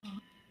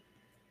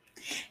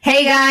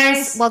Hey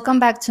guys, welcome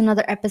back to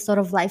another episode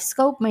of Life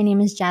Scope. My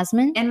name is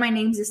Jasmine, And my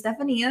name's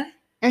Estefania.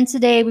 and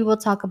today we will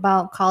talk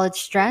about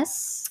college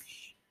stress.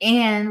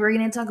 And we're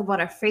going to talk about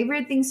our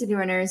favorite things to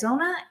do in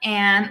Arizona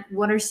and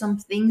what are some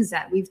things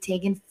that we've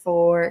taken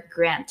for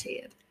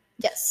granted.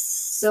 Yes.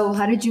 So,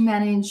 how did you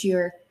manage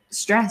your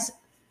stress?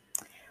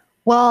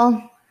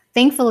 Well,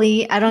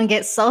 thankfully, I don't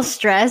get so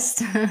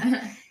stressed.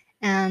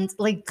 And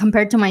like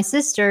compared to my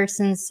sister,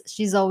 since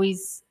she's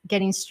always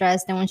getting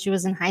stressed, and when she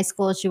was in high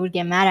school, she would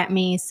get mad at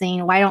me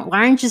saying, why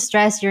aren't you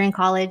stressed? You're in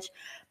college."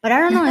 But I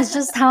don't know, it's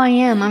just how I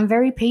am. I'm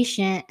very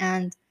patient,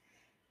 and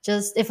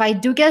just if I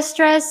do get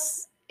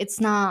stressed, it's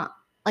not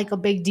like a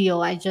big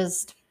deal. I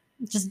just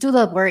do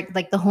the work,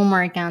 like the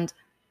homework, and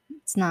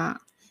it's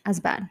not as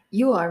bad.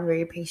 You are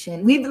very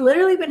patient. We've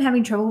literally been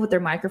having trouble with their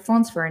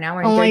microphones for an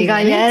hour and Oh 30 my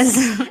god, minutes.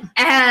 yes.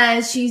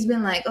 And she's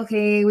been like,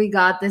 okay, we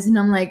got this. And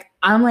I'm like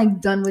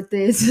done with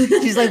this.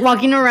 She's like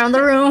walking around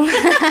the room.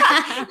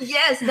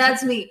 Yes,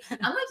 that's me.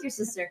 I'm like your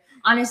sister.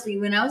 Honestly,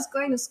 when I was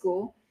going to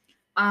school,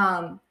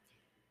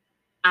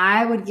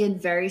 I would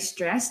get very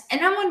stressed,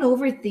 and I'm an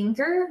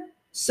overthinker,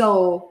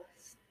 so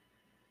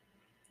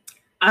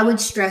I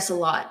would stress a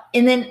lot.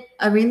 And then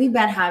a really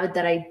bad habit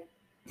that I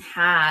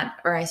had,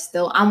 or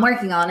I'm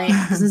working on it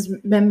because it's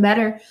been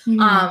better.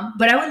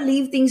 But I would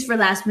leave things for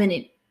last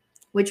minute,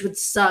 which would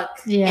suck.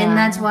 Yeah. And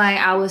that's why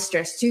I was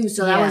stressed too.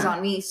 So that was Yeah.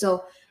 on me.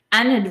 So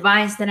an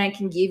advice that I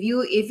can give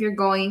you if you're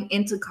going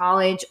into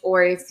college,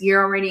 or if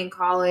you're already in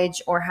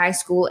college or high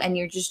school and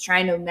you're just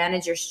trying to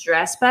manage your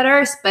stress better,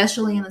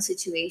 especially in the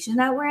situation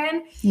that we're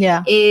in,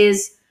 Yeah.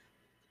 is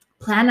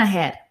plan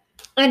ahead.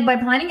 And by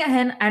planning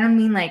ahead, I don't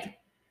mean like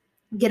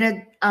get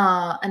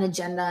an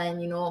agenda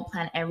and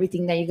plan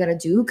everything that you gotta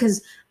do,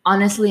 because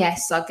honestly I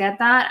suck at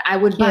that. I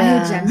would buy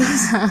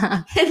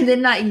agendas and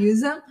then not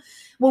use them.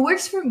 What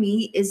works for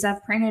me is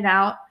I've printed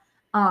out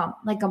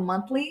like a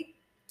monthly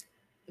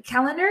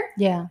calendar,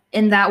 Yeah.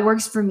 and that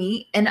works for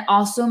me. And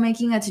also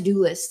making a to-do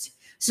list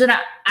so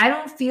that I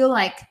don't feel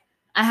like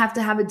I have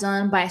to have it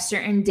done by a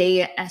certain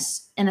day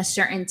in a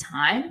certain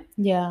time.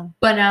 Yeah.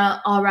 But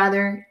I'll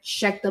rather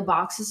check the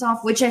boxes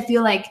off, which I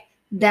feel like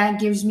that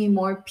gives me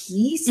more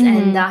peace,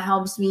 and that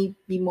helps me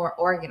be more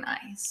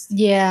organized.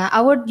 Yeah, I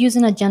would use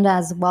an agenda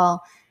as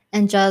well,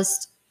 and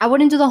I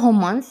wouldn't do the whole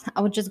month. I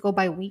would just go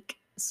by week.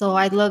 So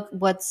I'd look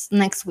what's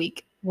next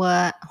week,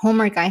 what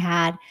homework I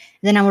had,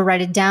 then I would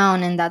write it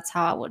down, and that's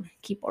how I would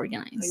keep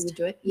organized. Oh, you would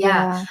do it?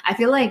 Yeah. I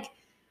feel like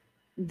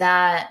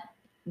that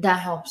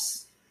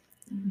helps.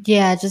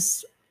 Yeah,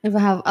 just if I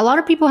have a lot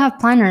of people have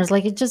planners,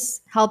 like it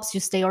just helps you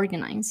stay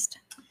organized.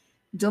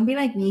 Don't be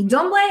like me.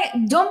 Don't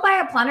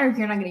buy a planner if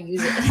you're not going to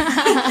use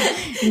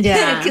it.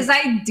 Yeah. Because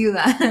I do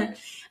that.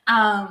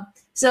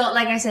 So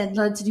like I said,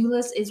 the to-do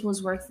list is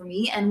what's worked for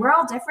me, and we're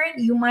all different.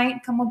 You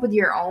might come up with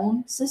your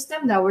own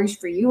system that works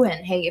for you,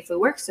 and hey, if it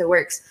works, it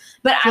works.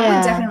 But I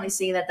would definitely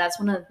say that that's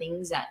one of the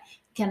things that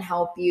can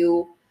help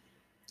you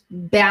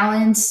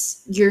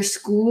balance your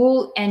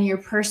school and your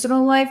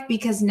personal life,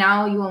 because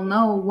now you will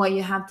know what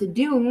you have to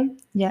do.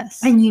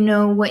 Yes. And you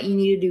know what you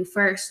need to do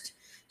first.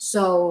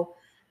 So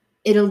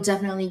it'll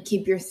definitely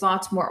keep your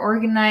thoughts more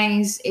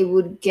organized. It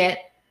would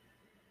get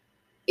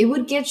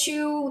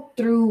you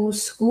through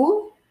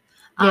school.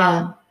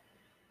 Yeah.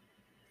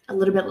 A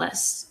little bit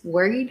less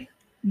worried.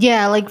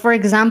 Yeah, like for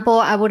example,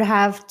 I would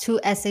have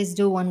 2 essays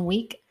due 1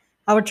 week.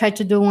 I would try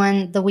to do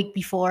one the week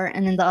before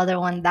and then the other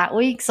one that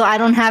week, so I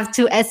don't have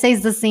 2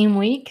 essays the same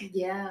week.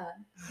 Yeah.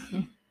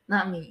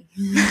 Not me.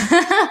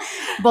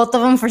 Both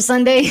of them for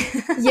Sunday.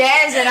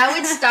 Yes, and I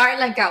would start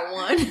like at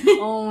 1.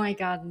 Oh my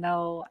god,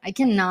 no. I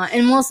cannot.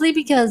 And mostly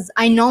because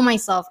I know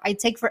myself. I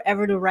take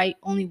forever to write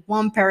only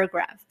 1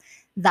 paragraph.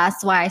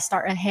 That's why I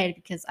start ahead,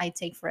 because I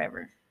take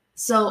forever.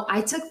 So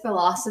I took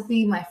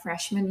philosophy my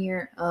freshman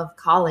year of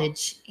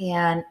college,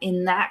 and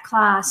in that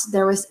class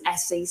there was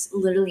essays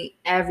literally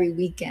every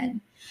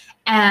weekend,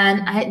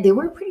 and they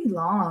were pretty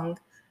long,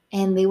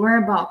 and they were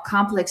about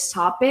complex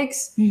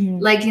topics,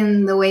 like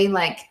in the way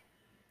like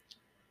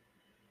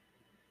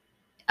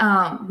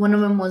one of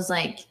them was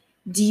like,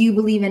 do you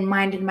believe in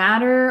mind and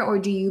matter, or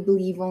do you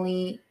believe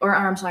only, or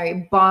I'm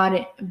sorry,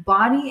 body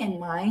and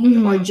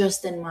mind, or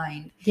just in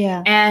mind?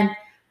 Yeah. And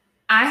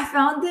I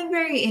found them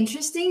very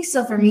interesting.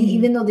 So for me,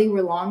 even though they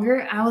were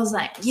longer, I was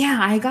like, yeah,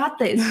 I got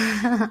this.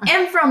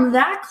 And from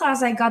that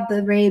class, I got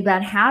the very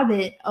bad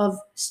habit of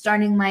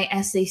starting my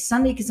essay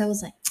Sunday, because I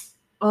was like,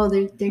 oh,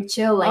 they're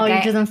chill. Like,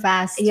 you do them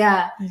fast.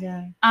 Yeah.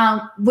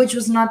 Which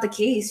was not the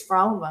case for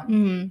all of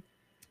them.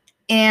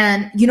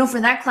 And, for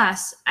that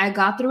class, I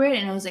got through it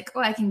and I was like, oh,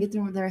 I can get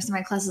through the rest of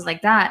my classes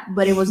like that.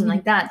 But it wasn't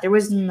like that. There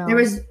was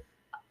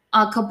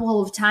a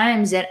couple of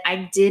times that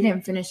I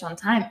didn't finish on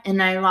time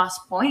and I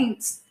lost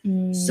points.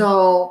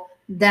 So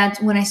that's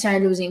when I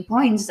started losing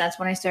points. That's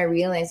when I started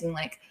realizing,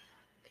 like,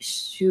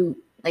 shoot,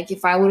 like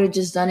if I would have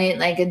just done it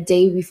like a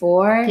day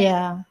before,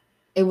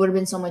 it would have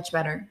been so much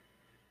better.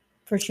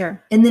 For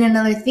sure. And then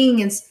another thing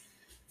is,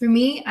 for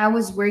me, I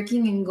was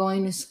working and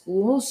going to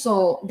school,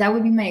 so that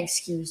would be my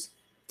excuse.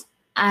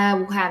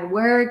 I had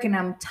work and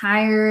I'm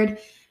tired.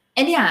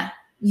 And yeah,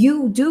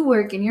 you do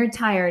work and you're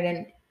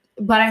tired,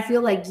 but I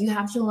feel like you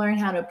have to learn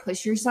how to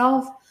push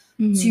yourself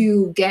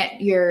to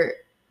get your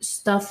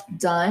stuff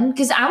done.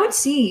 Because I would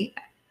see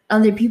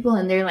other people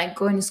and they're like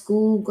going to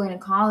school, going to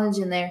college,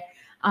 and they're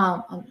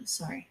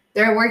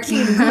they're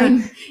working,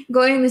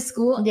 going to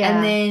school,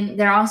 and then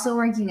they're also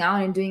working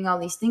out and doing all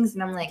these things,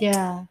 and I'm like,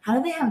 how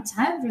do they have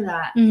time for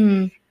that?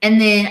 And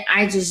then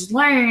I just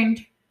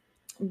learned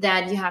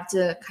that you have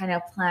to kind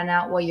of plan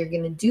out what you're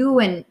going to do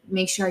and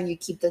make sure you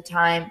keep the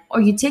time,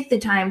 or you take the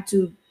time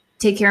to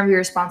take care of your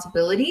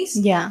responsibilities.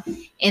 And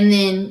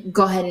then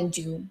go ahead and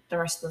do the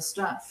rest of the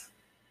stuff.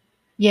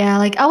 Yeah,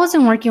 like I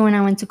wasn't working when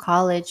I went to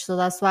college, so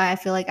that's why I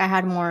feel like I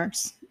had more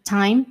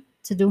time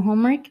to do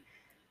homework.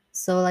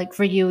 So like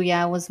for you,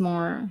 it was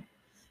more.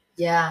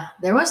 Yeah,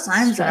 there was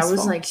times that I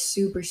was like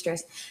super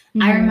stressed.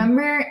 I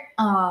remember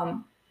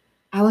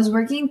I was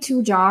working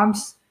 2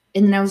 jobs,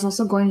 and then I was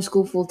also going to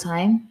school full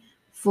time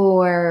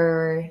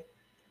for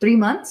 3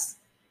 months.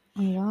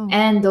 Oh, wow.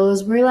 And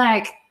those were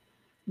like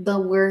the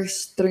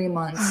worst 3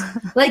 months.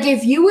 Like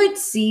if you would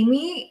see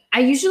me,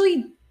 I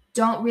usually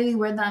don't really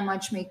wear that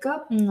much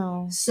makeup.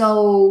 No.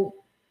 So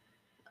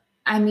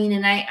I mean,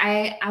 and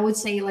I would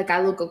say like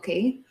I look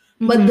okay.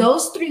 But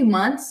those 3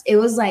 months, it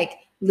was like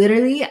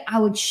literally I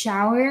would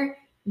shower,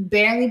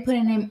 barely put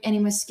any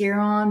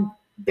mascara on,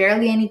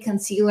 barely any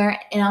concealer,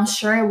 and I'm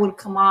sure it would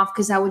come off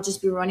because I would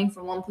just be running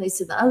from one place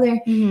to the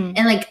other.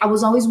 And like I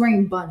was always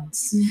wearing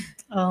buns.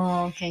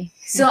 Oh, okay.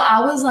 So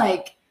I was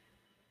like,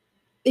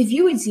 if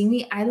you would see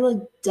me, I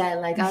look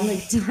dead. Like I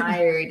look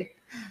tired.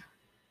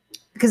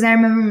 Because I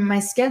remember my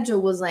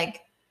schedule was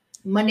like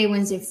Monday,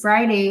 Wednesday,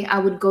 Friday, I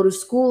would go to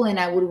school and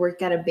I would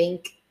work at a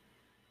bank.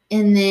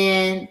 And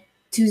then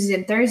Tuesdays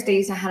and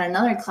Thursdays, I had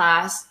another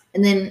class.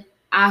 And then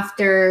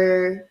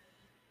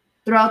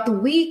throughout the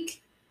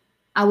week,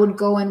 I would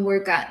go and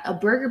work at a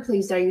burger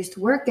place that I used to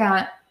work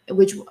at,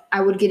 which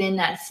I would get in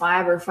at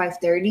 5 or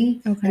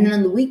 5:30. Okay. And then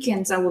on the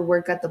weekends, I would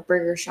work at the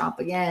burger shop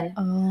again.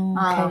 Oh,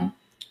 okay.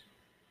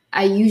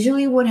 I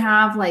usually would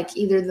have like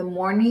either the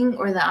morning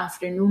or the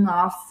afternoon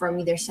off from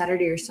either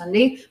Saturday or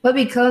Sunday. But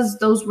because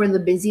those were the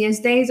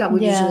busiest days, I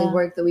would usually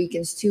work the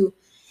weekends too.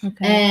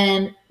 Okay.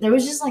 And there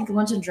was just like a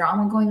bunch of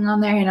drama going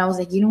on there. And I was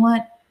like, you know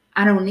what?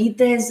 I don't need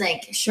this.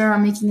 Like, sure,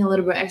 I'm making a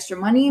little bit extra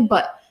money,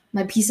 but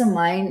my peace of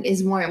mind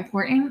is more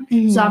important.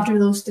 So after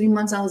those 3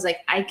 months, I was like,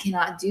 I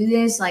cannot do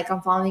this. Like,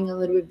 I'm falling a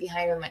little bit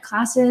behind with my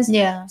classes.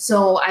 Yeah.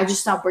 So I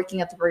just stopped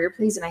working at the burger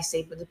place and I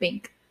stayed with the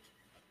bank.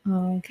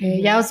 Oh, okay.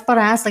 Yeah, I was about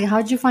to ask, like, how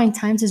did you find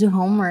time to do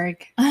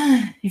homework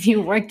if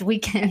you worked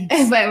weekends?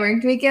 If I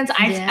worked weekends,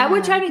 I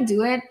would try to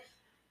do it.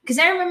 Because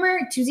I remember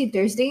Tuesday,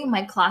 Thursday,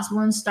 my class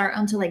wouldn't start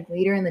until like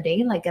later in the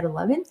day, like at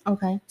 11.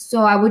 Okay.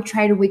 So I would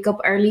try to wake up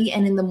early,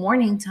 and in the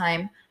morning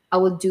time, I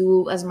would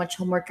do as much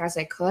homework as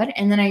I could.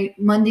 And then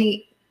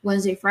Monday,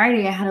 Wednesday,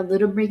 Friday, I had a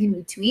little break in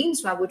between,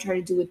 so I would try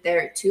to do it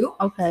there too.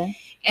 Okay.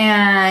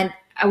 And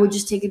I would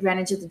just take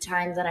advantage of the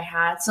time that I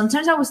had.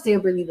 Sometimes I would stay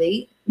up really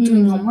late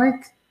doing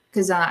homework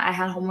because I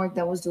had homework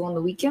that was due on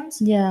the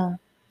weekends. Yeah.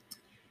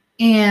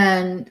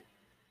 And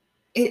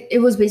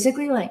it was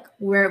basically like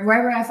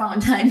wherever I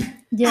found time,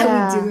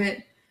 I would do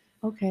it.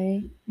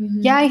 Okay.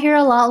 Yeah, I hear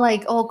a lot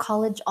like, oh,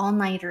 college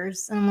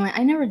all-nighters. And I'm like,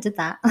 I never did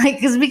that. Like,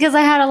 because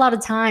I had a lot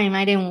of time.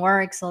 I didn't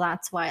work. So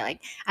that's why,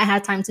 like, I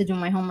had time to do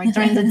my homework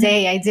during the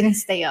day. I didn't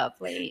stay up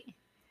late.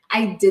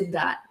 I did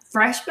that.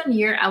 Freshman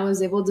year, I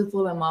was able to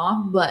pull them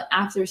off. But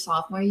after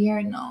sophomore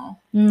year, no.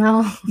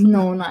 No,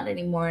 not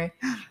anymore.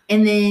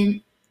 And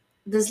then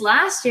this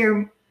last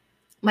year,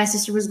 my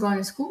sister was going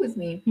to school with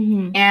me.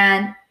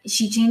 And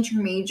she changed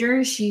her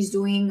major. She's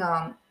doing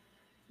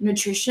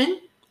nutrition.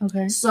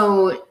 Okay.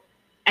 So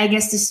I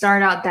guess to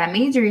start out that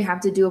major, you have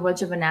to do a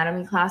bunch of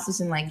anatomy classes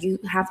and like you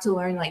have to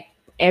learn like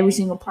every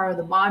single part of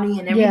the body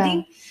and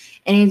everything.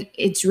 Yeah. And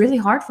it's really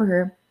hard for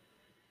her.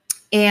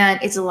 And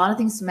it's a lot of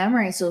things to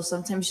memorize. So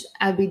sometimes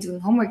I'd be doing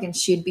homework and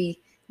she'd be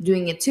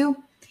doing it too.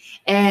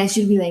 And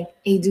she'd be like,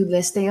 hey, dude,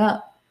 let's stay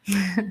up.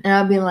 And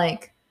I'd be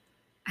like,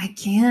 I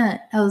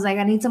can't. I was like,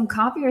 I need some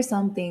coffee or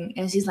something.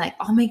 And she's like,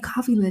 I'll make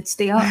coffee. Let's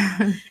stay up.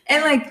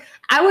 And like,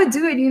 I would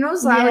do it,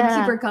 so I would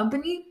keep her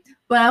company.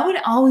 But I would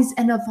always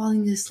end up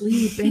falling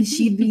asleep. And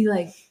she'd be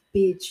like,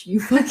 bitch,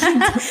 you fucking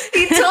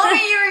you told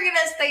me you were going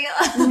to stay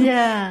up.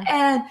 Yeah.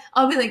 And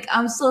I'll be like,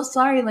 I'm so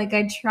sorry. Like,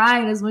 I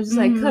tried as much as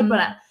I could.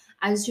 But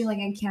I just feel like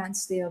I can't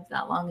stay up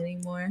that long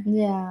anymore.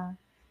 Yeah.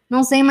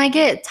 No, same. I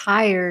get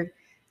tired.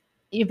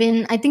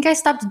 I think I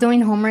stopped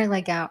doing homework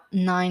like at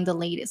 9 the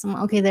latest. I'm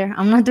like, okay,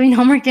 I'm not doing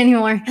homework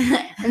anymore.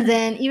 And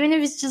then even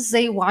if it's just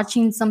say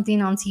watching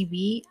something on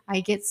TV,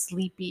 I get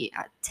sleepy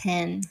at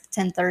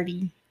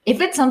 10:30. If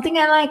it's something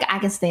I like, I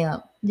can stay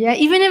up. Yeah,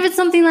 even if it's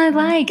something I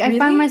like, really? I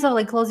find myself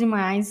like closing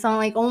my eyes. So I'm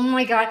like, oh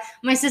my God.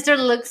 My sister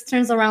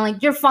turns around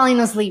like, you're falling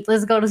asleep.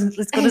 Let's go to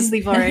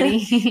sleep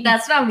already.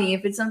 That's not me.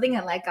 If it's something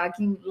I like, I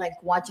can like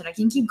watch it. I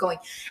can keep going.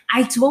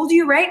 I told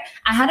you, right?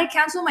 I had to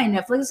cancel my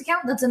Netflix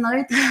account. That's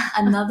another thing,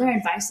 another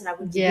advice that I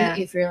would give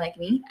you if you're like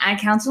me. I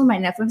canceled my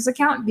Netflix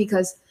account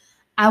because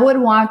I would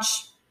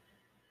watch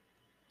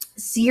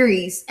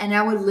series and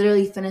I would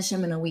literally finish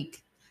them in a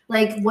week.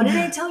 Like, what did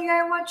I tell you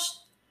I watched?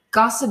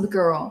 Gossip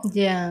Girl.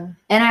 Yeah.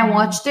 And I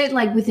watched it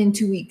like within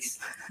 2 weeks.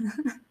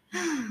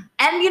 And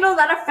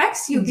that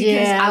affects you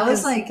because I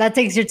was like, that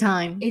takes your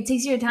time. It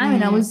takes your time.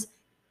 And I was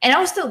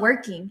still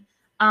working.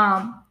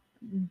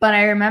 But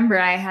I remember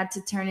I had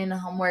to turn in the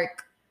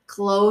homework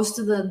close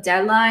to the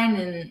deadline,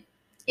 and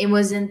it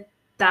wasn't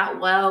that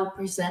well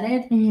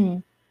presented.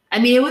 I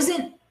mean, it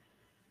wasn't.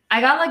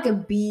 I got like a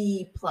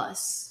B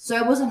plus, so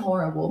it wasn't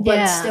horrible.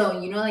 But still,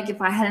 like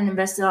if I hadn't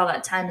invested all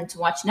that time into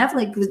watching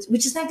Netflix,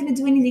 which is not going to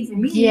do anything for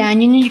me. Yeah,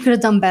 and you could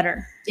have done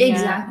better.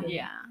 Exactly.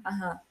 Yeah.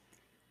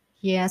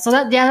 Yeah. So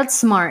that's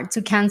smart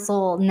to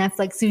cancel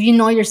Netflix if you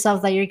know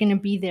yourself that you're going to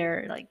be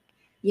there, like.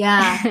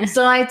 Yeah.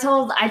 So I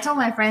told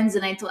my friends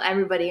and I told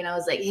everybody, and I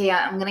was like, hey,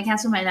 I'm going to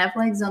cancel my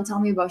Netflix. Don't tell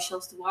me about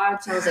shows to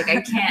watch. I was like,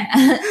 I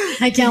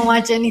can't. I can't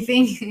watch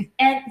anything.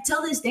 And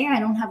till this day,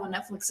 I don't have a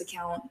Netflix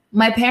account.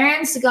 My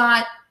parents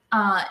got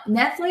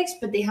Netflix,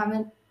 but they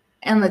haven't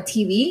on the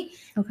TV.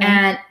 Okay.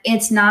 And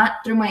it's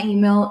not through my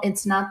email.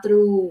 It's not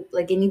through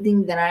like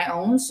anything that I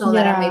own, so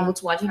that I'm able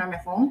to watch it on my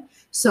phone.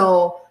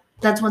 So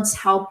that's what's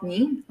helped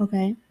me.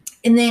 Okay.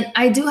 And then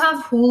I do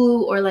have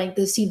Hulu or like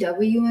the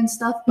CW and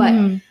stuff,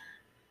 but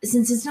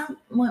since it's not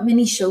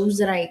many shows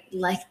that I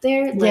like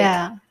there,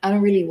 like, I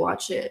don't really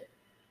watch it.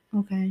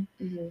 Okay.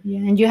 Yeah,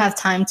 and you have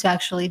time to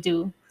actually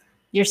do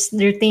your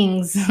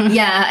things.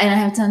 Yeah, and I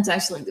have time to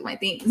actually do my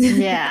things.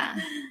 Yeah.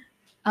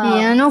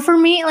 No, for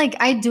me, like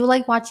I do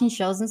like watching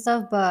shows and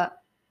stuff, but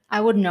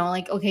I would know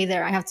like, okay,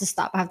 there, I have to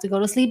stop. I have to go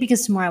to sleep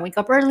because tomorrow I wake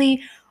up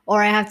early,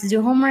 or I have to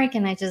do homework,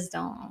 and I just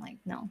don't. I'm like,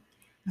 no.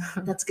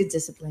 That's good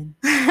discipline.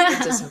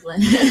 Good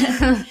discipline.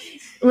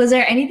 Was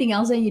there anything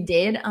else that you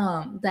did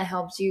that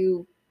helps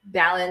you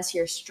balance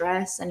your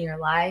stress and your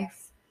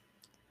life?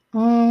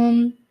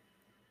 I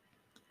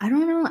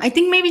don't know. I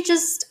think maybe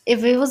just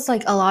if it was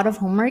like a lot of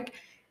homework,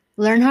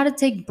 learn how to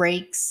take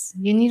breaks.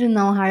 You need to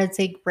know how to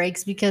take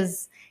breaks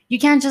because you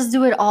can't just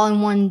do it all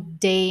in one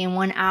day, in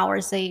 1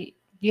 hour. Say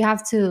you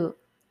have to.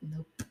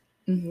 Nope.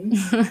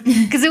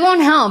 Because it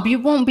won't help. You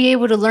won't be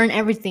able to learn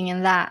everything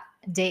in that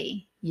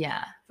day.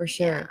 Yeah, for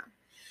sure.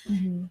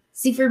 Yeah.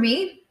 See, for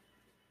me,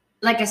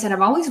 like I said,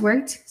 I've always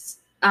worked.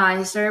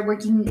 I started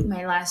working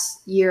my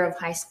last year of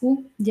high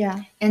school.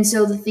 Yeah. And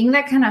so the thing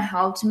that kind of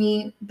helped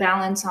me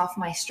balance off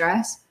my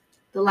stress,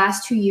 the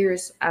last 2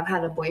 years, I've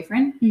had a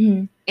boyfriend.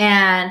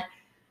 And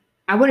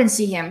I wouldn't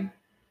see him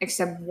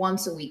except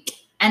once a week.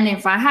 And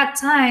if I had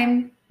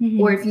time,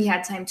 or if he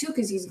had time too,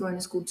 because he's going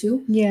to school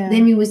too,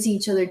 then we would see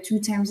each other 2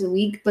 times a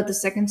week. But the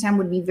second time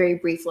would be very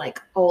brief, like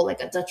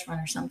a Dutch run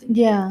or something.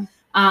 Yeah.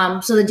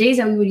 So the days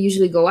that we would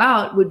usually go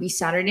out would be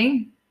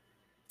Saturday.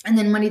 And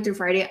then Monday through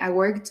Friday, I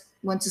worked,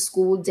 went to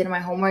school, did my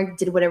homework,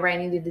 did whatever I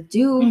needed to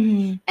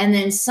do. And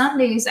then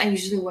Sundays, I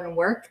usually wouldn't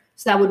work.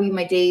 So that would be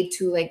my day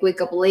to like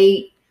wake up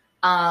late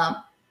and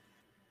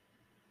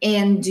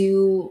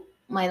do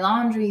my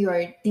laundry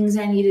or things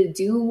I needed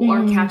to do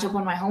or catch up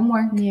on my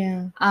homework.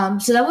 Yeah.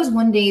 So that was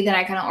one day that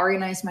I kind of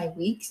organized my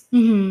weeks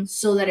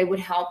so that it would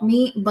help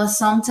me. But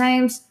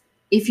sometimes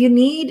if you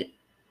need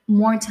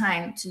more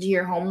time to do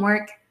your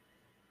homework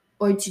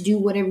or to do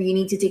whatever you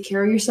need to take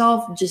care of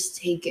yourself, just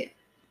take it.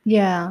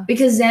 Yeah.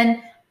 Because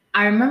then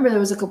I remember there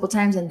was a couple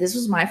times, and this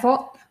was my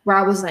fault, where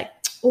I was like,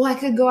 oh, I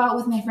could go out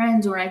with my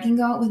friends or I can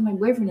go out with my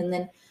boyfriend. And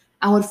then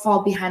I would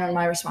fall behind on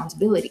my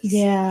responsibilities.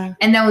 Yeah.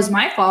 And that was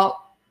my fault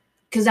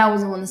because I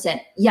was the one that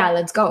said, yeah,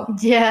 let's go.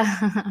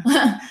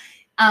 Yeah.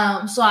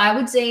 So I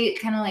would say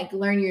kind of like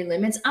learn your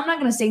limits. I'm not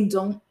going to say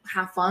don't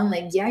have fun.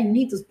 Like, yeah, you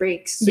need those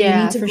breaks. So you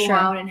need to go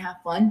out and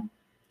have fun.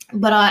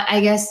 But I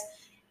guess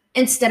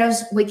instead of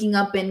waking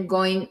up and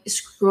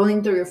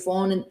scrolling through your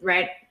phone and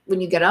right when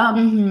you get up,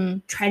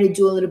 try to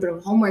do a little bit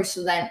of homework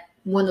so that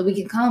when the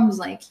weekend comes,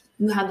 like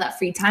you have that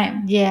free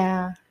time.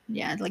 Yeah.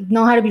 Yeah. Like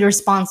know how to be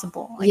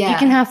responsible. Like you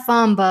can have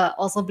fun, but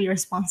also be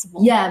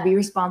responsible. Yeah. Be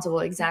responsible.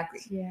 Exactly.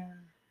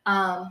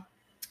 Yeah.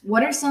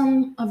 What are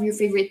some of your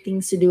favorite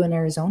things to do in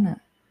Arizona?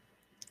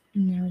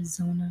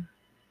 And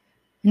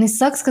it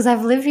sucks because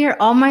I've lived here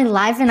all my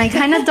life and I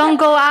kind of don't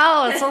go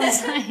out. So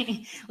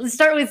let's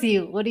start with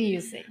you. What do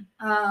you say?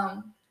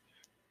 I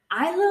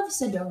love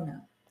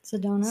Sedona.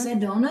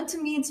 Sedona,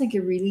 to me, it's like a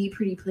really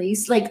pretty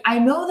place. Like, I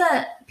know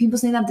that people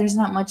say that there's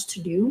not much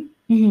to do,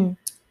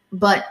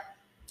 but,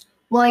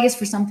 well, I guess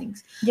for some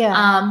things.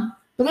 Yeah.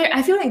 But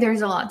I feel like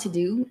there's a lot to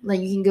do. Like,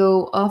 you can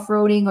go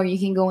off-roading or you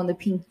can go in the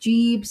pink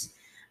Jeeps.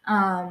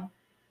 I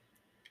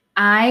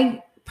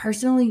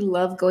personally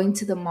love going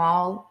to the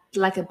mall,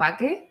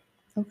 Tlaquepaque.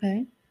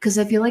 Okay. Because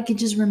I feel like it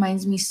just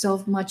reminds me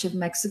so much of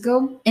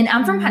Mexico. And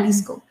I'm from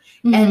Jalisco.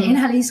 And in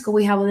Jalisco,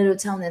 we have a little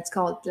town that's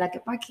called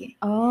Tlaquepaque.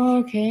 Oh,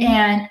 okay.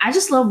 And I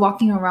just love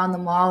walking around the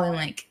mall and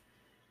like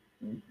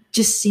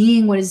just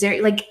seeing what is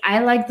there. Like, I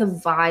like the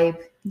vibe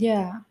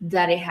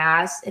that it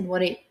has and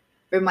what it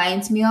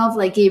reminds me of.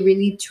 Like, it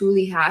really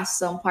truly has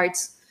some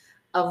parts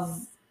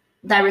of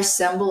that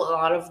resemble a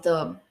lot of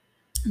the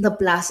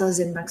plazas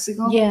in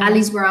Mexico. Yeah. At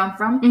least where I'm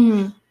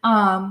from.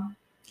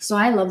 So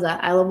I love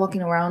that. I love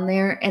walking around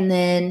there. And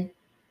then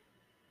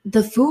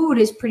the food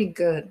is pretty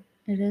good.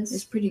 It is?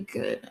 It's pretty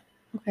good.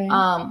 Okay.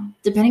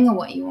 Depending on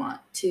what you want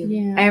too.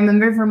 Yeah. I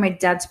remember for my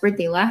dad's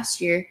birthday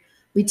last year,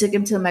 we took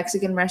him to a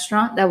Mexican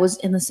restaurant that was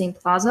in the same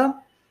plaza.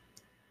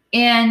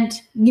 And,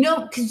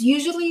 because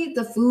usually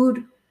the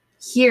food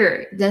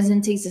here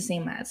doesn't taste the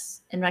same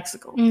as in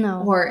Mexico.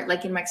 No. Or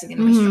like in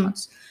Mexican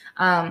restaurants.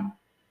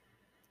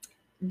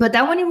 But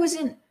that one, it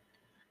wasn't,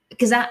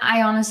 because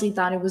I honestly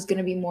thought it was going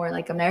to be more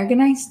like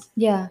Americanized.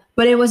 Yeah.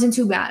 But it wasn't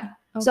too bad.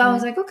 Okay. So I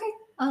was like, okay,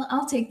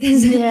 I'll take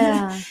this.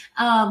 Yeah.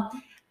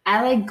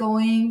 I like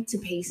going to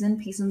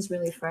Payson. Payson's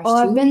really fresh too.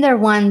 I've been there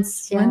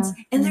once. Yeah.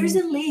 And there's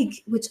a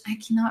lake, which I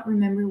cannot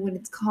remember what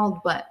it's called,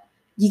 but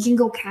you can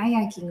go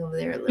kayaking over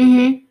there a little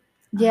bit.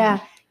 Yeah.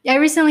 I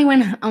recently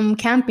went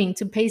camping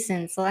to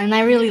Payson, and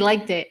I really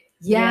liked it.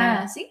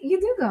 Yeah. See, you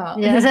do go.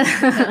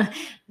 Yeah.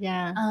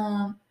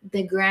 Yeah.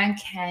 The Grand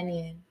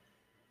Canyon.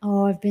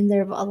 Oh, I've been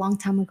there a long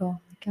time ago.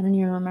 I don't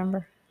even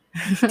remember.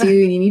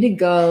 Dude, you need to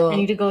go. I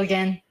need to go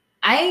again.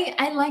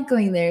 I like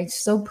going there. It's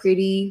so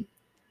pretty.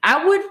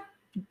 I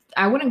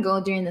wouldn't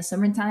go during the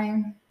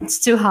summertime. It's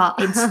too hot.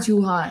 It's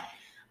too hot.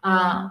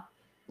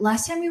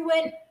 Last time we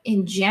went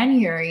in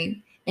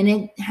January, and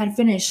it had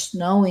finished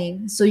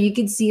snowing, so you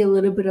could see a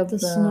little bit of the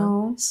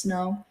snow,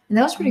 and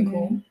that was pretty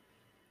cool.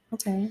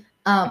 Okay.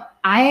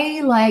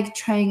 I like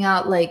trying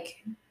out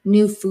like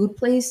new food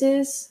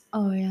places.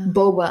 Oh yeah.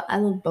 Boba. I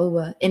love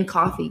boba and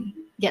coffee.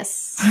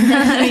 Yes.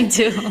 Me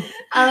too.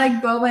 I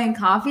like boba and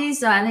coffee,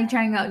 so I like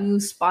trying out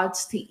new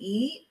spots to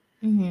eat.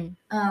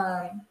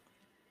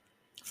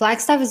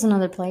 Flagstaff is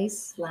another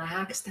place.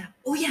 Flagstaff.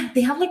 Oh yeah,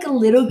 they have like a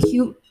little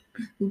cute.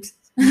 Oops.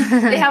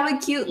 They have a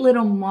cute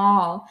little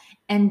mall,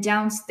 and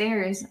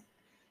downstairs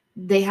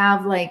they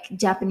have like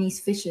Japanese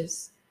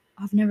fishes.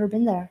 I've never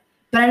been there,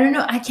 but I don't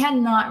know. I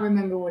cannot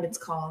remember what it's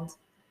called.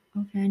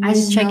 Okay, I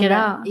just check it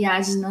out. Yeah, I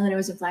just know that it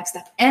was in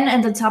Flagstaff, and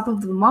at the top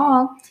of the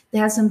mall they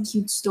have some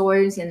cute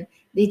stores, and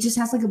they just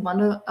has like a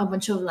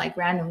bunch of like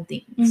random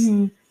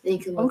things that you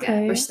can look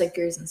at, or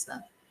stickers and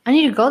stuff. I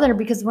need to go there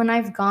because when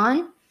I've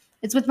gone,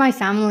 it's with my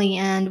family,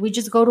 and we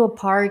just go to a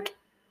park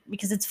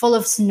because it's full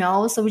of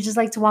snow. So we just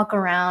like to walk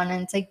around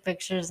and take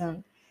pictures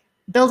and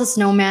build a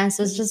snowman.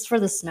 So it's just for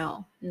the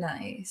snow.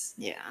 Nice.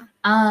 Yeah.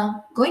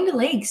 Going to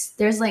lakes.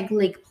 There's like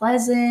Lake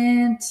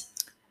Pleasant.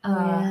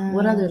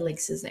 What other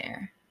lakes is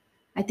there?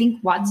 I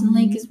think Watson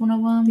Lake is one of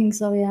them. I think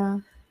so, yeah.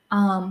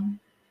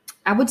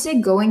 I would say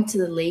going to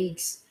the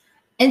lakes.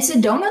 In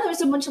Sedona,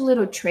 there's a bunch of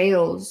little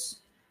trails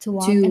to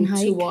walk and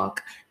hike. To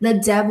walk. The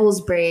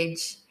Devil's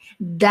Bridge.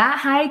 That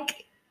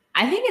hike,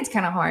 I think it's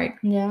kind of hard.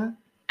 Yeah.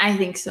 I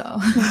think so.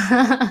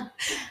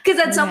 Because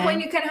at some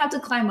point you kind of have to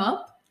climb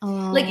up.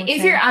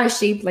 If you're out of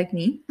shape like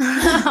me,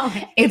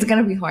 it's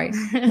going to be hard.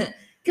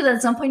 Because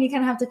at some point you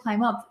kind of have to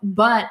climb up.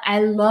 But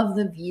I love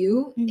the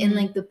view, and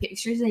like the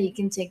pictures that you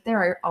can take there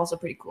are also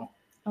pretty cool.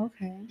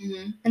 Okay.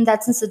 And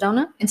that's in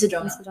Sedona? In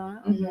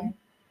Sedona. Okay.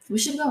 We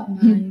should go.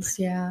 Nice,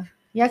 yeah.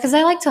 Yeah, because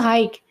I like to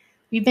hike.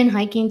 We've been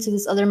hiking to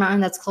this other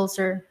mountain that's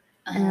closer.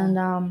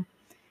 And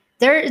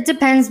there, it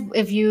depends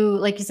if you,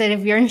 like you said,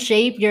 if you're in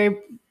shape, you're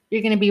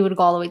going to be able to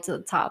go all the way to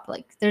the top.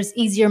 Like there's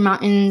easier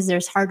mountains,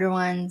 there's harder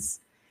ones.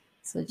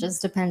 So it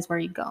just depends where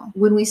you go.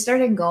 When we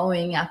started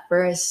going at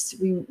first,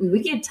 we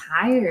would get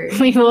tired.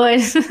 We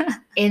would.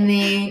 And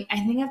then I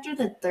think after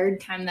the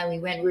third time that we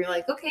went, we were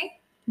like, okay,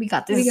 we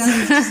got this.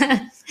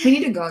 We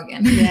need to go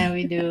again. Yeah,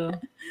 we do.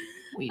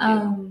 We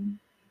do.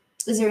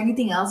 Is there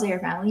anything else that your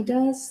family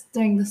does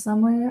during the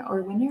summer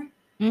or winter?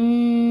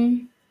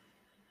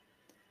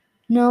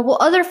 No. Well,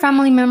 other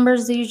family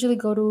members, they usually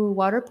go to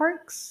water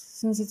parks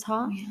since it's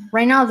hot. Yeah.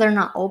 Right now, they're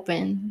not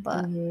open,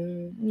 but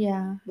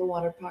yeah. The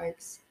water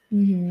parks.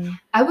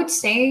 I would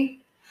say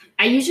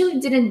I usually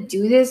didn't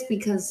do this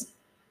because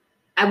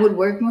I would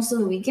work most of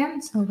the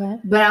weekends. Okay.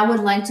 But I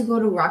would like to go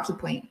to Rocky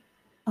Point.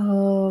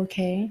 Oh,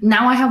 okay.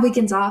 Now I have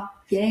weekends off.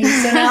 Yay.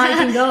 So now I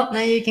can go.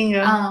 Now you can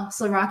go.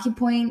 So Rocky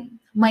Point,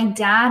 my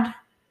dad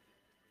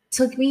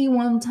took me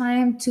one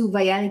time to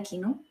Valle de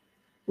Quino,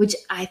 which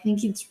I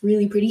think it's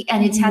really pretty.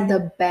 And it's had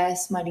the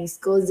best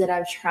mariscos that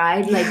I've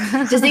tried. Like,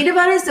 just think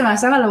about it. Se me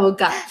hace agua la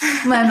boca.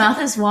 My mouth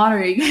is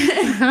watering.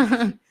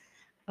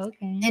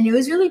 Okay. And it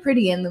was really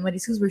pretty, and the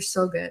mariscos were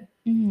so good.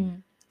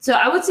 So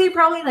I would say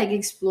probably like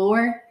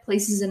explore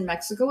places in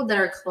Mexico that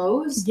are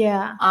closed.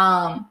 Yeah.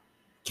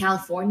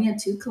 California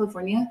too.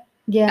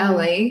 Yeah.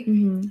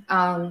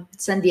 LA.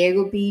 San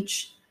Diego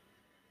Beach.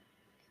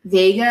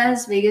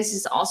 Vegas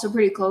is also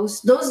pretty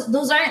close.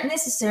 Those aren't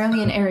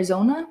necessarily in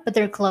Arizona, but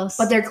they're close.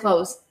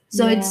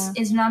 So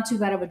it's not too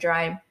bad of a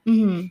drive.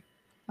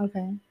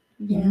 Okay.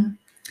 Yeah.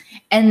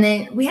 And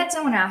then we had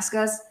someone ask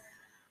us,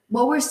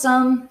 what were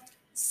some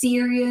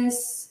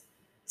serious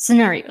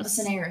scenarios?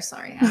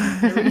 Sorry.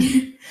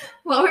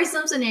 What were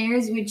some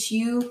scenarios which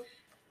you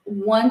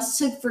once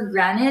took for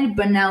granted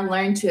but now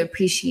learned to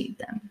appreciate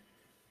them?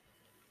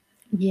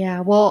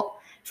 Yeah.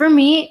 Well, for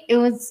me, it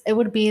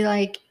would be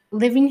like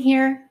living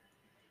here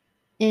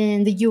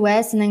in the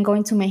US and then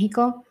going to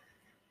Mexico.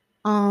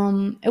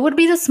 It would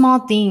be the small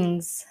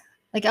things.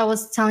 Like I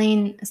was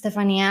telling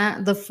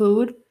Stefania, the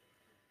food.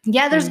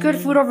 Yeah, there's good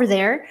food over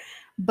there,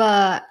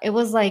 but it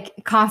was like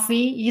coffee.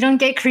 You don't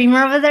get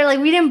creamer over there. Like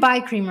we didn't buy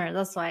creamer.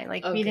 That's why.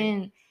 Like we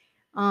didn't.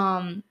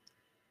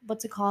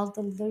 What's it called?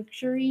 The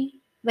luxury.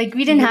 Like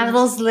we didn't have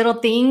those little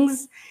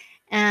things,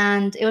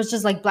 and it was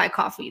just like black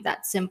coffee.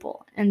 That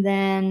simple. And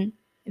then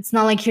it's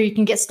not like here you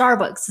can get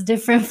Starbucks,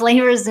 different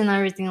flavors and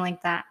everything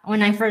like that.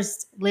 When I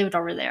first lived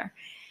over there,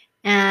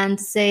 and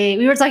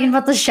we were talking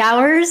about the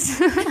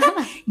showers.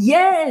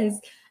 Yes.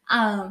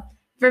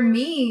 For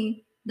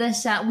me,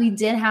 we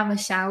did have a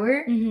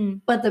shower,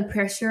 but the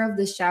pressure of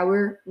the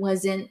shower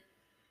wasn't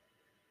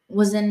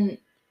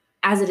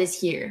as it is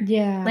here.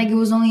 Yeah. Like it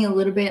was only a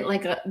little bit,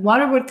 like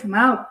water would come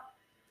out,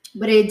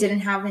 but it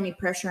didn't have any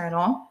pressure at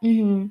all.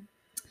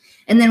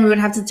 And then we would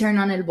have to turn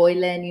on el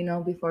boiler,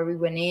 before we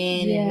went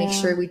in, and make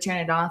sure we turn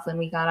it off when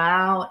we got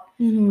out.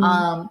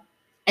 And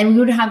we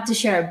would have to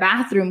share a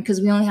bathroom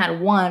because we only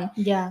had one.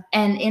 Yeah.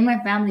 And in my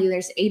family,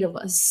 there's 8 of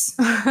us.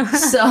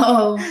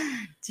 So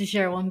to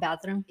share one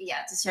bathroom. Yeah,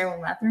 to share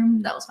one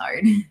bathroom, that was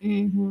hard.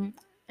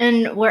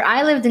 And where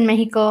I lived in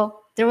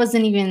Mexico, there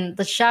wasn't even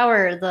the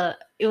shower.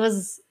 It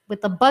was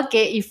with a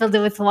bucket. You filled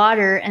it with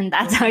water, and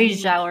that's how you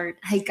showered.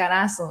 Ay,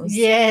 carazos.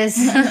 Yes.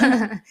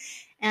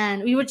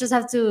 And we would just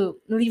have to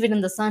leave it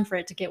in the sun for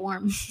it to get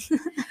warm.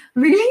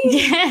 Really?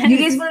 Yeah. You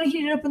guys want to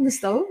heat it up in the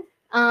stove?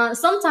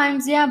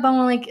 Sometimes, yeah, but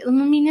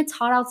it's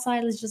hot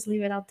outside. Let's just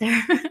leave it out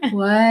there.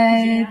 What?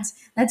 Yeah.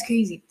 That's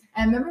crazy.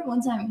 I remember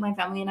one time my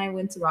family and I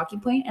went to Rocky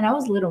Point, and I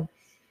was little.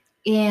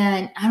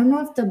 And I don't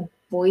know if the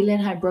boiler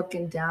had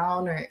broken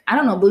down or I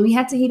don't know, but we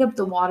had to heat up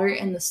the water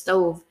in the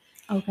stove.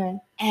 Okay.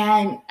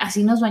 And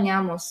así nos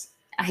bañamos.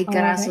 Ay,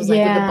 carazos,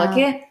 like with the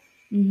bucket.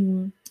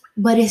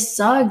 But it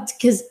sucked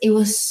because it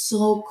was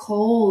so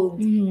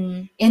cold.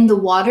 In the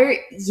water,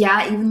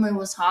 even though it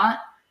was hot,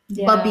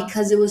 but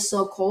because it was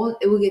so cold,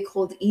 it would get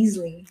cold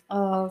easily.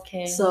 Oh,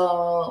 okay.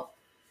 So,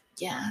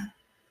 yeah.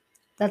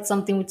 That's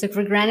something we took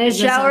for granted.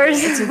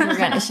 Showers. We took for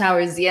granted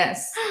showers,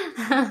 yes.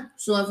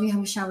 So if you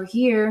have a shower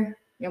here,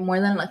 you're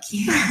more than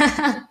lucky.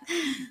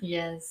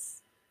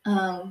 Yes.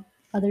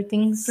 Other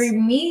things? For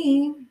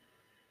me,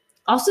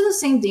 also the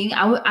same thing.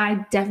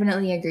 I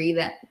definitely agree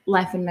that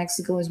life in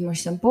Mexico is more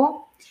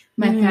simple.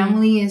 My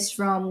family is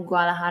from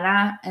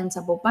Guadalajara and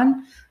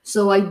Zapopan.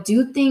 So I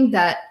do think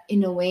that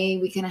in a way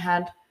we kind of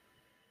had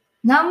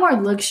not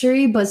more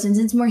luxury, but since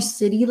it's more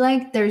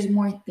city-like, there's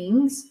more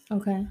things.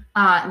 Okay.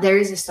 There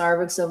is a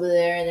Starbucks over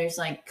there. There's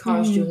like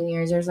Carl's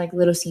Jr.'s. There's like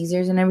Little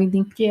Caesars and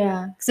everything.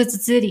 Yeah, because it's a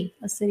city.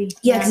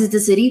 Yeah, because it's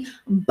a city.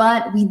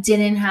 But we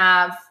didn't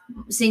have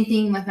same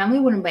thing. My family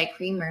wouldn't buy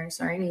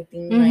creamers or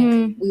anything.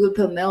 Like we would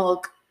put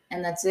milk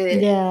and that's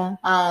it. Yeah.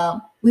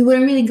 We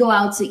wouldn't really go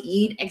out to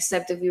eat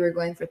except if we were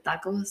going for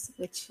tacos,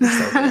 which were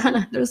so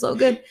good. They're so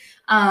good.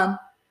 I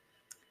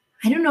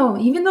don't know.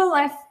 Even though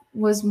life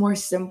was more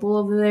simple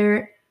over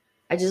there,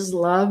 I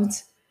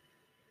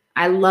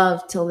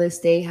love till this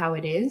day how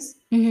it is.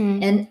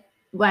 And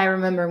I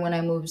remember when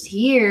I moved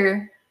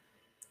here,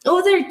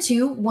 over there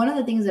too, one of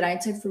the things that I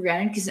took for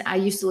granted, because I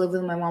used to live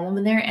with my mom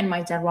over there and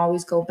my dad would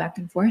always go back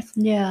and forth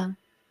from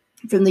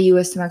the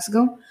US to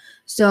Mexico.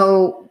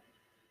 So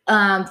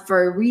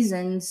for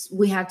reasons,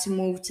 we had to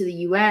move to the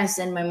US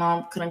and my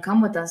mom couldn't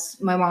come with us.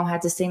 My mom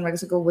had to stay in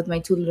Mexico with my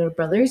 2 little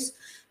brothers.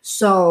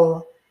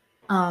 So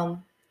I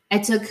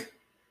took,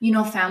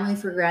 family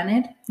for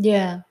granted.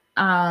 Yeah.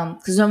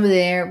 Because over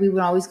there, we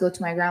would always go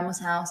to my grandma's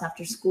house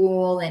after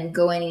school and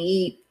go and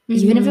eat.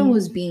 Even if it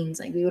was beans,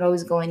 like we would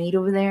always go and eat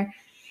over there.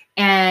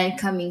 And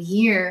coming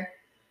here,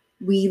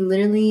 we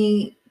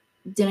literally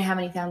didn't have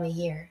any family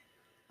here.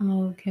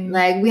 Okay.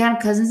 Like we had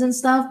cousins and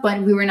stuff,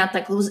 but we were not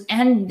that close,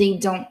 and they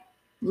don't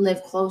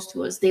live close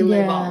to us. They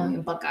live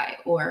in Buckeye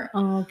or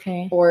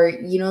they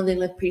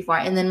live pretty far.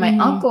 And then my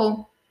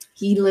uncle,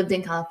 he lived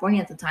in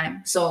California at the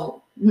time,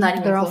 so not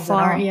even close all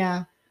far. At all.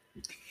 Yeah.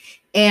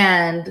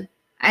 And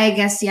I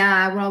guess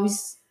I would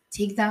always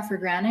take that for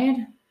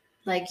granted,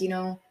 like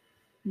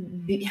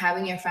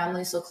having your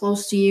family so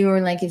close to you,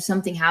 or like if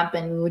something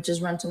happened, we would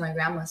just run to my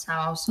grandma's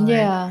house.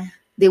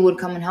 They would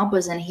come and help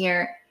us. And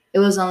here it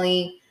was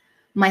only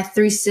my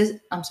 2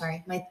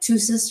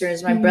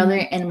 sisters, my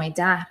brother and my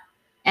dad.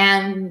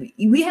 And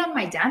we had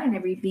my dad and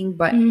everything,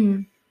 but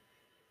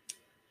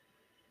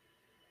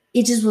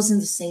it just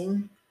wasn't the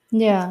same.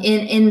 Yeah.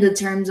 In the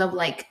terms of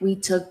like we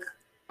took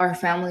our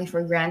family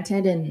for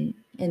granted, and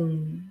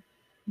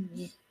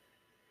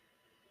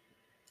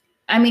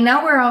I mean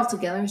now we're all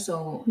together,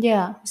 so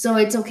so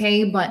it's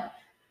okay, but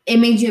it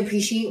made you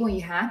appreciate what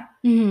you had.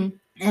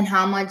 And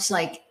how much,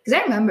 like, because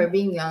I remember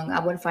being young, I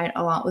would fight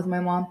a lot with my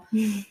mom.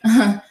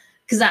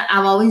 Because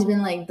I've always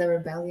been like the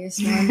rebellious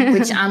one,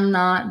 which I'm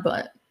not,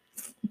 but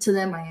to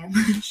them I am.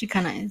 She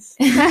kind of is.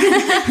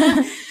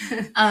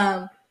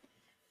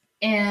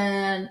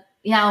 And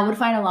I would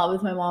fight a lot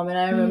with my mom, and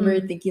I remember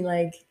thinking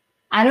like,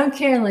 I don't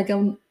care, like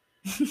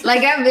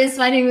I miss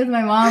fighting with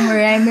my mom, or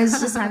I miss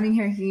just having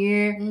her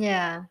here.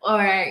 Yeah.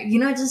 Or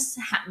just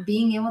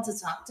being able to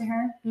talk to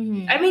her.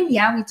 I mean,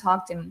 we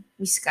talked and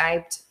we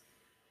Skyped,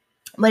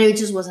 but it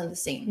just wasn't the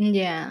same.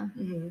 Yeah.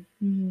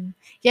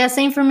 Yeah,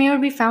 same for me. It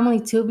would be family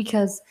too,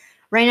 because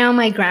right now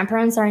my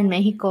grandparents are in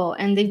Mexico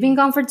and they've been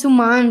gone for 2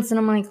 months, and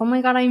I'm like, oh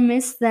my God, I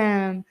miss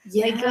them.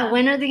 Yeah. Like,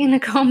 when are they gonna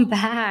come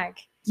back?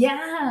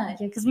 Yeah.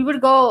 Because we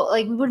would go,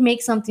 like, we would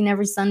make something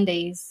every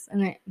Sundays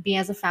and be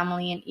as a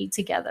family and eat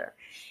together.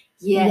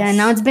 Yes. Yeah,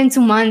 now it's been 2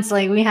 months.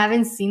 Like, we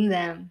haven't seen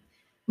them.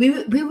 We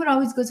would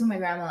always go to my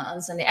grandma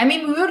on Sunday. I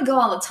mean, we would go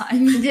all the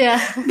time. Yeah.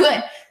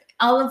 But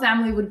all the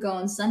family would go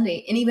on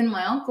Sunday. And even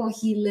my uncle,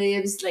 he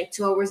lives like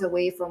 2 hours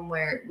away from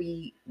where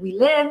we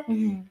live.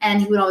 Mm-hmm.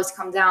 And he would always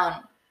come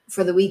down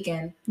for the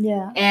weekend.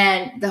 Yeah.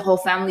 And the whole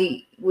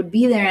family would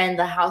be there and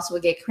the house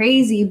would get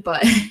crazy.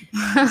 But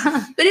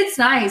but it's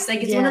nice.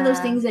 Like, it's one of those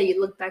things that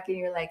you look back and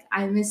you're like,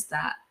 I miss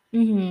that.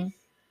 Mm-hmm.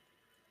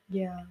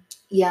 Yeah.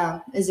 Yeah.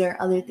 Is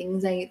there other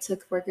things that you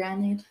took for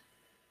granted?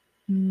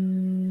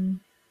 I'm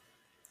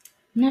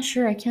not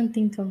sure. I can't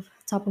think of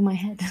top of my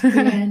head.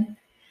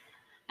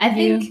 I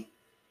think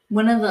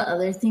one of the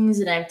other things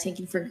that I've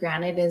taken for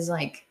granted is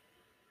like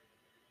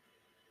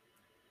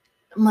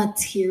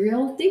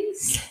material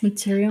things.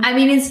 Material? I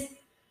mean,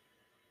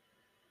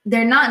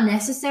 they're not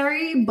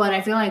necessary, but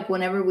I feel like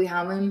whenever we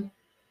have them,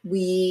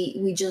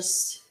 we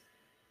just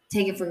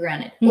take it for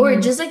granted. Mm-hmm. Or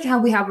just like how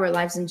we have our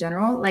lives in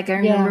general. Like, I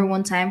remember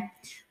one time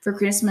for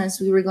Christmas,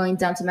 we were going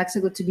down to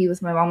Mexico to be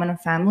with my mom and her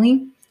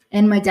family.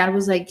 And my dad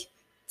was like,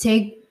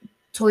 take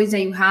toys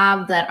that you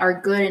have that are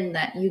good and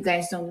that you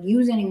guys don't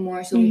use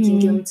anymore so we can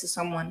give them to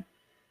someone.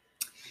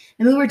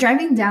 And we were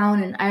driving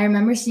down and I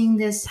remember seeing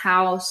this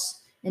house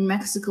in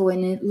Mexico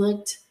and it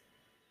looked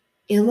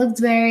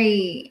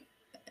very,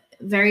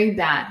 very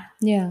bad.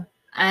 Yeah.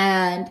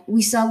 And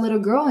we saw a little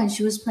girl and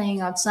she was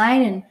playing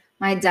outside and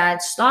my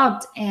dad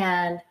stopped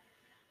and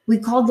we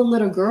called the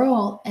little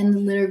girl and the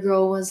little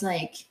girl was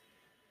like,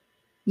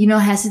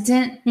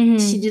 hesitant. Mm-hmm.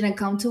 She didn't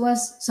come to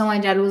us. So my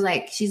dad was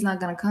like, she's not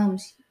going to come.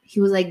 He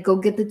was like, go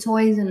get the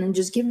toys and then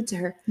just give it to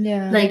her.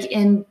 Yeah. Like,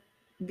 and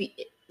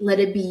let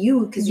it be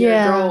you because you're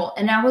a girl.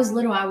 And I was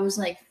little. I was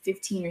like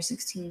 15 or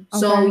 16. Okay.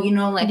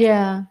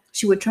 So,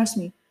 she would trust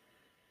me.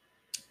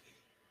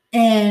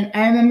 And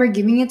I remember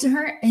giving it to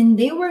her and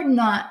they were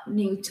not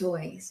new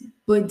toys.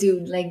 But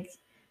dude, like,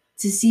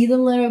 to see the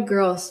little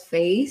girl's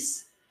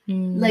face,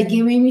 like,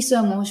 it made me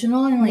so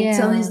emotional. And like,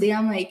 till this day,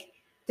 I'm like,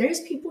 there's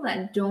people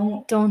that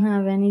don't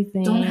have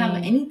anything.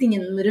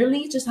 And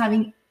literally just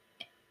having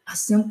a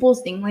simple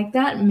thing like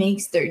that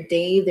makes their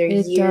day, their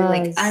year. Does.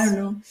 Like, I don't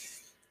know.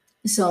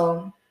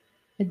 So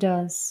it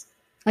does.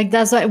 Like,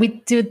 that's why we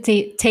do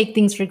take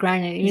things for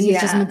granted. Even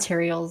it's just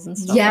materials and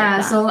stuff. Yeah.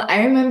 Like that. So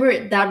I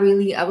remember that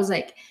really, I was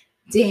like,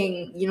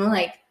 dang,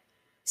 like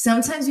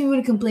sometimes we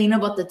would complain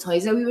about the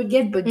toys that we would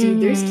get, but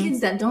dude, there's kids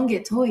that don't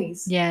get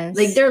toys. Yes.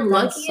 Like, they're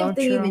lucky if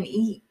they even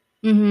eat.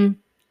 Mm-hmm.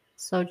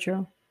 So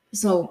true.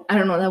 So I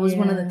don't know. That was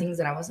one of the things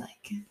that I was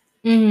like.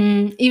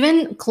 Mm-hmm.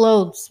 Even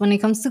clothes, when it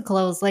comes to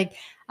clothes, like,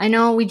 I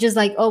know we just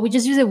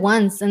use it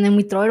once and then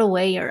we throw it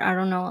away, or I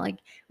don't know, like,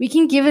 we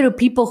can give it to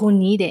people who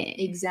need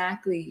it.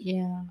 Exactly.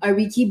 Yeah. Or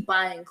we keep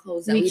buying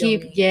clothes that we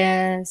don't need.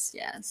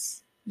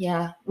 Yes.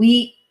 Yeah.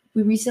 We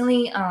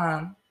recently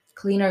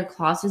cleaned our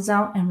closets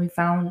out and we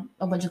found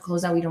a bunch of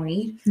clothes that we don't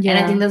need. Yeah.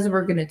 And I think that's what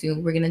we're gonna do.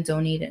 We're gonna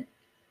donate it.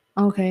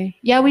 Okay.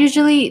 Yeah, we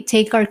usually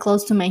take our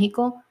clothes to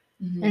Mexico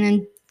and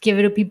then give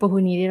it to people who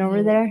need it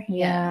over there.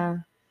 Yeah.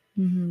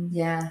 Mm-hmm.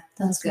 Yeah,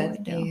 that's good.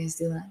 You guys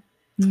do that.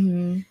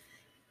 Mm-hmm.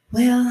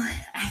 Well,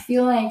 I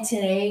feel like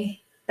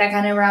today that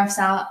kind of wraps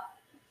out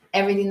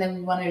everything that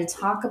we wanted to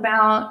talk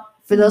about.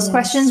 For those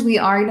questions, we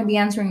are going to be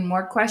answering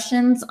more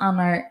questions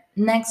on our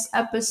next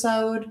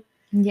episode.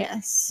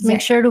 Yes. Make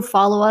sure to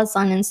follow us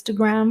on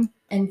Instagram.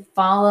 And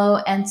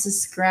follow and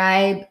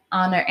subscribe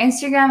on our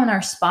Instagram and our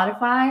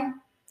Spotify.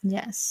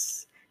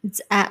 Yes. It's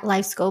at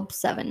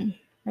LifeScope7.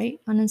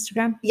 Right? On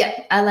Instagram?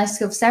 Yeah, at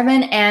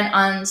LifeScope7. And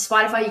on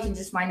Spotify, you can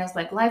just find us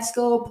like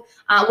LifeScope.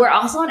 We're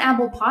also on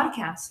Apple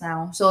Podcasts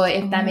now. So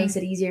if that makes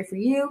it easier for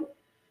you,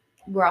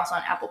 we're also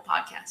on Apple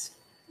Podcasts.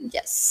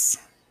 Yes.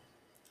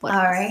 All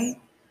right.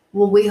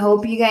 Well, we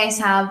hope you guys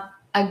have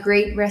a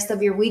great rest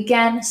of your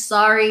weekend.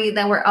 Sorry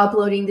that we're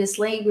uploading this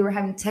late. We were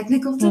having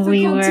technical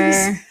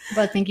difficulties.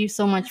 But thank you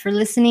so much for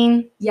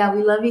listening. Yeah,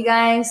 we love you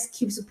guys.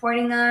 Keep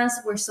supporting us.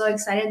 We're so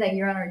excited that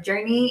you're on our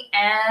journey.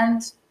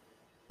 And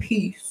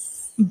peace.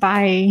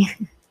 Bye.